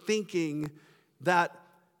this thinking that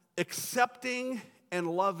accepting and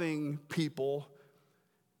loving people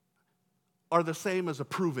are the same as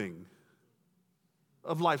approving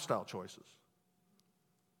of lifestyle choices.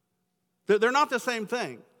 They're not the same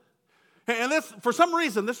thing. And this, for some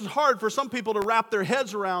reason, this is hard for some people to wrap their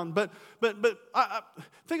heads around, but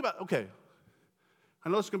think about, okay, I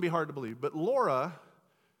know it's going to be hard to believe, but Laura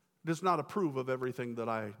does not approve of everything that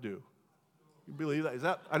I do. You believe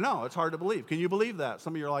that? I know, it's hard to believe. Can you believe that?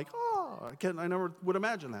 Some of you are like, oh, I never would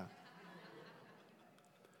imagine that.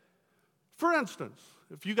 For instance,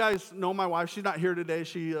 if you guys know my wife, she's not here today.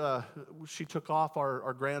 She took off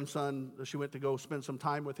our grandson. She went to go spend some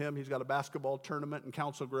time with him. He's got a basketball tournament in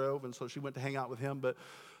Council Grove, and so she went to hang out with him. But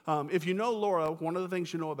if you know Laura, one of the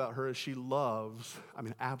things you know about her is she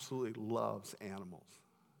absolutely loves animals.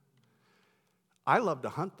 I love to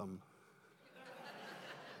hunt them.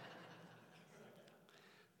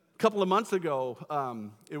 A couple of months ago,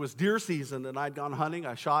 it was deer season, and I'd gone hunting.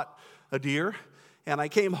 I shot a deer. And I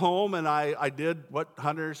came home and I did what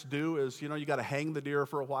hunters do is, you got to hang the deer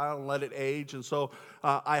for a while and let it age. And so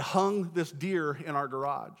I hung this deer in our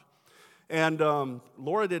garage. And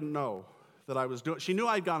Laura didn't know that I was doing it. She knew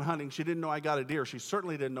I'd gone hunting. She didn't know I got a deer. She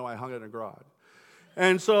certainly didn't know I hung it in a garage.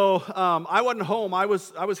 And so I wasn't home. I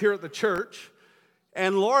was here at the church.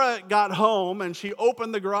 And Laura got home and she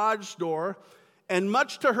opened the garage door. And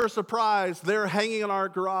much to her surprise, there hanging in our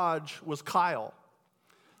garage was Kyle.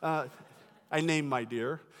 I named my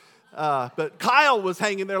deer. But Kyle was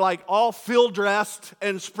hanging there like all field dressed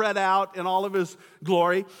and spread out in all of his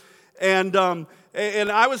glory. And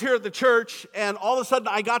I was here at the church, and all of a sudden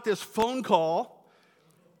I got this phone call,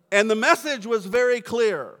 and the message was very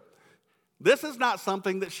clear. This is not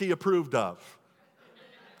something that she approved of.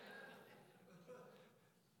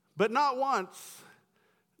 But not once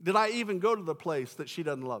did I even go to the place that she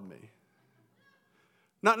doesn't love me.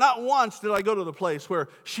 Not once did I go to the place where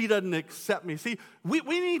she doesn't accept me. See, we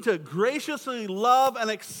need to graciously love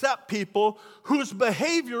and accept people whose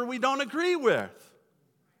behavior we don't agree with.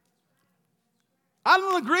 I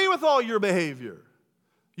don't agree with all your behavior.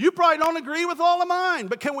 You probably don't agree with all of mine,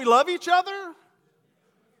 but can we love each other?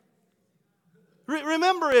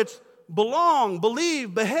 Remember, it's belong,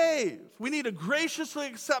 believe, behave. We need to graciously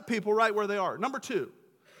accept people right where they are. Number 2,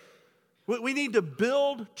 we need to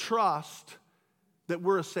build trust that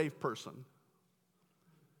we're a safe person.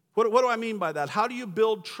 What do I mean by that? How do you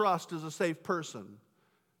build trust as a safe person?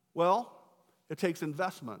 Well, it takes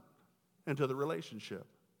investment into the relationship.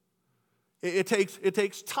 It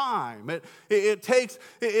takes time. It takes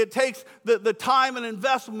the time and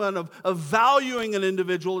investment of valuing an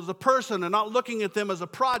individual as a person and not looking at them as a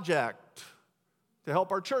project to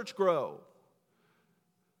help our church grow.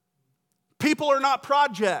 People are not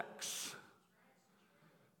projects.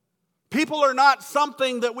 People are not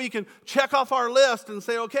something that we can check off our list and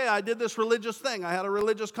say, okay, I did this religious thing. I had a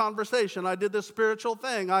religious conversation. I did this spiritual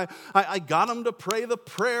thing. I got them to pray the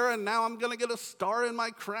prayer, and now I'm going to get a star in my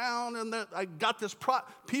crown, and I got this.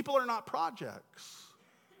 People are not projects.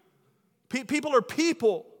 People are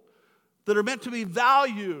people that are meant to be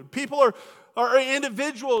valued. People are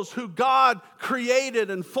individuals who God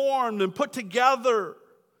created and formed and put together.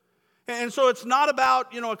 And so it's not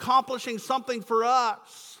about, accomplishing something for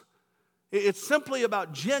us. It's simply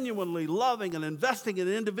about genuinely loving and investing in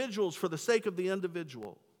individuals for the sake of the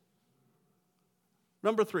individual.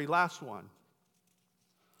 Number 3, last one,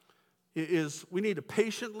 is we need to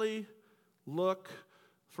patiently look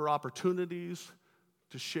for opportunities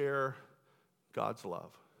to share God's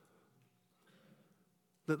love.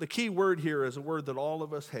 The key word here is a word that all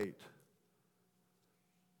of us hate.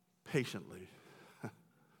 Patiently.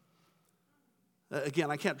 Again,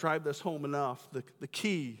 I can't drive this home enough. The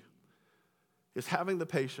key is having the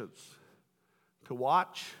patience to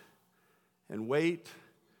watch and wait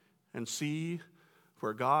and see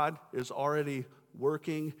where God is already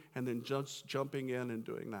working and then just jumping in and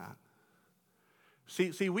doing that.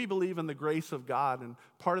 See, we believe in the grace of God, and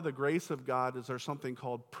part of the grace of God is there's something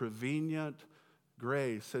called prevenient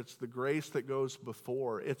grace. It's the grace that goes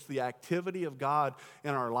before. It's the activity of God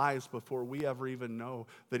in our lives before we ever even know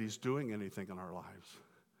that He's doing anything in our lives.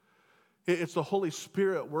 It's the Holy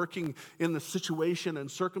Spirit working in the situation and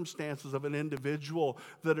circumstances of an individual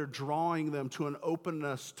that are drawing them to an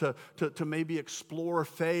openness to maybe explore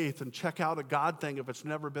faith and check out a God thing if it's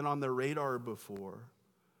never been on their radar before.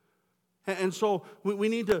 And so we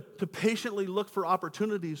need to patiently look for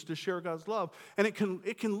opportunities to share God's love. And it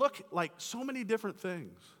can look like so many different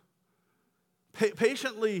things.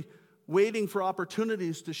 Patiently waiting for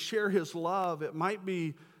opportunities to share His love. It might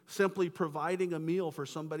be simply providing a meal for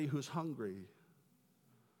somebody who's hungry.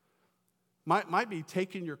 Might be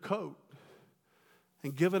taking your coat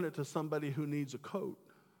and giving it to somebody who needs a coat.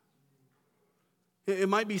 It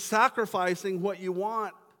might be sacrificing what you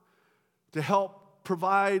want to help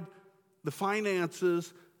provide the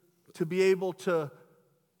finances to be able to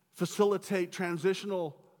facilitate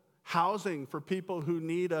transitional housing for people who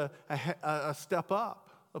need a step up,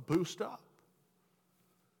 a boost up.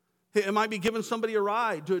 It might be giving somebody a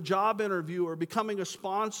ride to a job interview or becoming a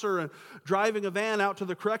sponsor and driving a van out to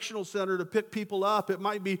the correctional center to pick people up. It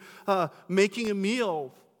might be making a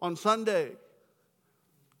meal on Sunday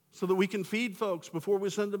so that we can feed folks before we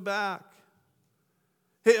send them back.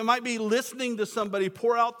 It might be listening to somebody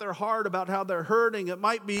pour out their heart about how they're hurting. It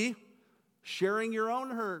might be sharing your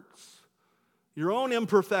own hurts, your own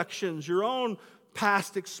imperfections, your own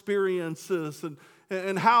past experiences,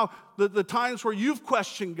 and how the times where you've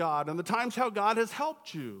questioned God and the times how God has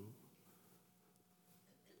helped you.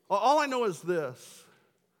 All I know is this: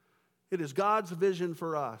 it is God's vision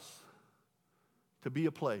for us to be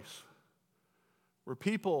a place where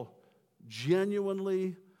people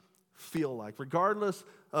genuinely feel like, regardless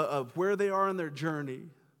of where they are in their journey,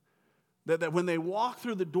 that when they walk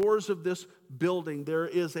through the doors of this building, there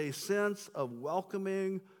is a sense of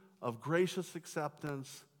welcoming, of gracious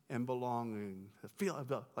acceptance, and belonging. I feel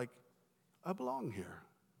like I belong here.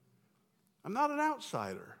 I'm not an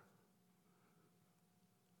outsider.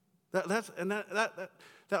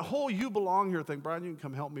 That whole "you belong here" thing, Brian, you can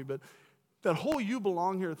come help me, but that whole "you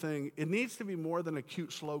belong here" thing, it needs to be more than a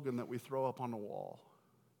cute slogan that we throw up on the wall.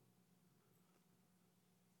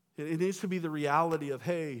 It needs to be the reality of,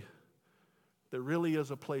 hey, there really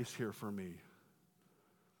is a place here for me.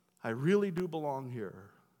 I really do belong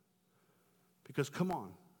here. Because come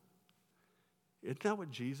on, isn't that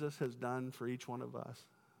what Jesus has done for each one of us?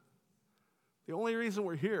 The only reason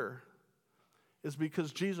we're here is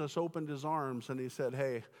because Jesus opened His arms and He said,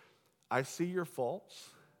 hey, I see your faults.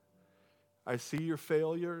 I see your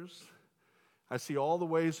failures. I see all the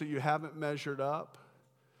ways that you haven't measured up.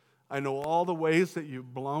 I know all the ways that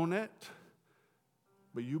you've blown it,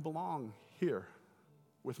 but you belong here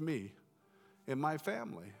with me in my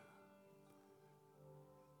family.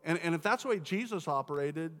 And if that's the way Jesus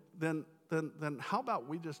operated, then how about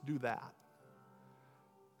we just do that?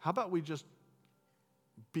 How about we just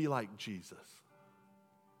be like Jesus?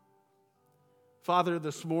 Father,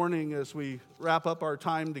 this morning as we wrap up our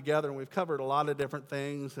time together, and we've covered a lot of different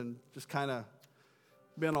things and just kind of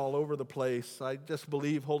been all over the place, I just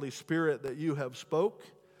believe, Holy Spirit, that you have spoke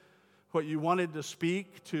what you wanted to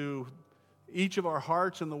speak to each of our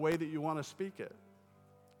hearts in the way that you want to speak it.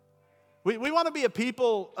 We want to be a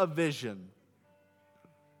people of vision.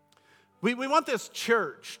 We want this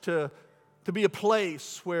church to be a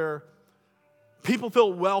place where people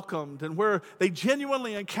feel welcomed and where they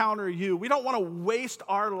genuinely encounter you. We don't want to waste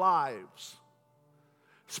our lives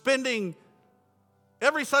spending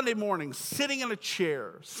every Sunday morning sitting in a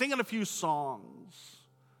chair, singing a few songs,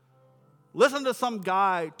 listen to some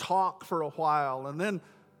guy talk for a while, and then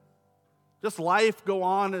just life go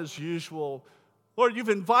on as usual. Lord, you've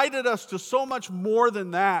invited us to so much more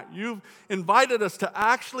than that. You've invited us to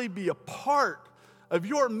actually be a part of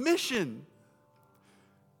your mission.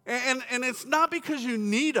 And it's not because you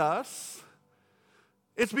need us.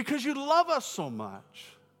 It's because you love us so much.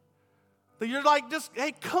 That you're like, just,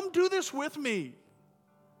 hey, come do this with me.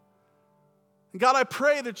 And God, I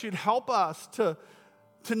pray that you'd help us to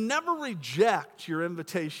never reject your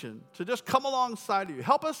invitation, to just come alongside of you.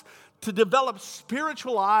 Help us to develop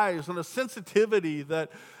spiritual eyes and a sensitivity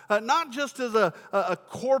that not just as a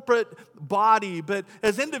corporate body, but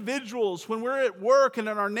as individuals, when we're at work and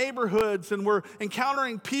in our neighborhoods and we're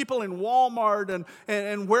encountering people in Walmart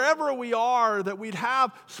and wherever we are, that we'd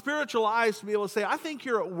have spiritual eyes to be able to say, I think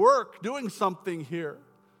you're at work doing something here.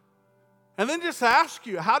 And then just ask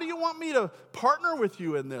you, how do you want me to partner with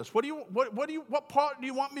you in this? What part do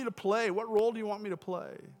you want me to play? What role do you want me to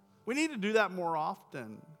play? We need to do that more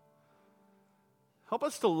often. Help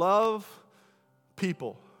us to love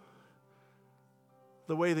people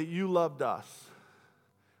the way that you loved us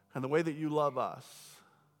and the way that you love us.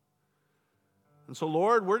 And so,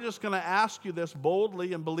 Lord, we're just going to ask you this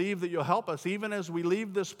boldly and believe that you'll help us even as we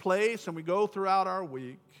leave this place and we go throughout our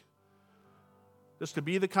week, just to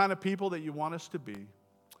be the kind of people that you want us to be. And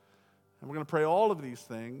we're going to pray all of these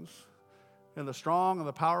things in the strong and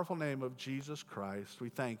the powerful name of Jesus Christ. We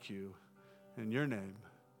thank you. In your name,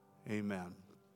 Amen.